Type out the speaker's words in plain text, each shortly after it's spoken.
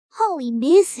Holy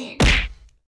Mizu.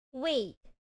 Wait.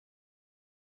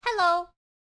 Hello.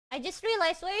 I just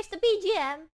realized where's the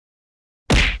BGM?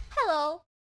 Hello.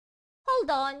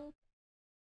 Hold on.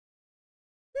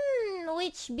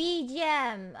 Which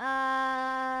BGM?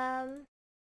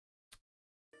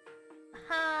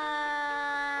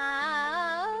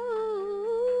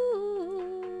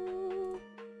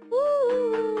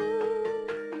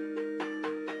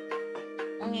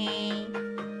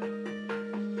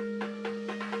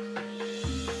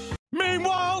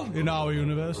 Meanwhile, in our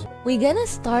universe, We're gonna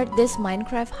start this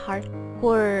Minecraft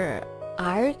hardcore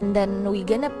arc, and then we're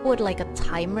gonna put like a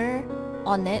timer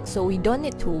on it, so we don't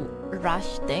need to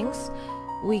rush things.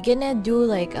 We're gonna do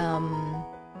like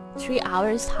 3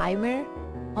 hours timer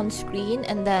on screen,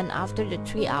 and then after the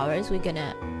 3 hours we're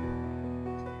gonna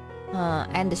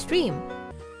end the stream.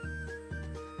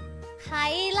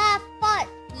 Kaela fought.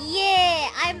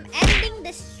 Yeah, I'm ending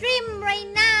the stream right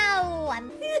now. I'm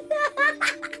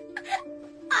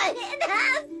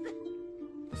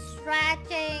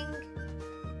stretching.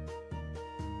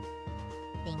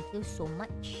 Thank you so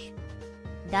much.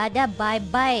 Dada,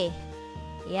 bye-bye.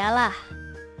 Yalah.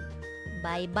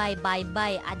 Bye-bye,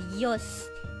 bye-bye. Adios.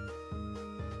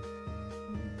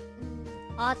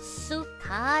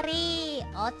 Otsukari.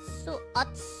 Otsu.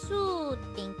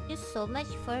 Thank you so much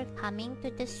for coming to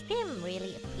the stream.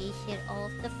 Really appreciate all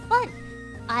of the fun.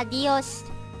 Adios.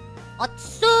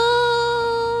 Otsu.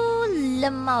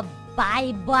 Lama.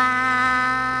 Bye-bye.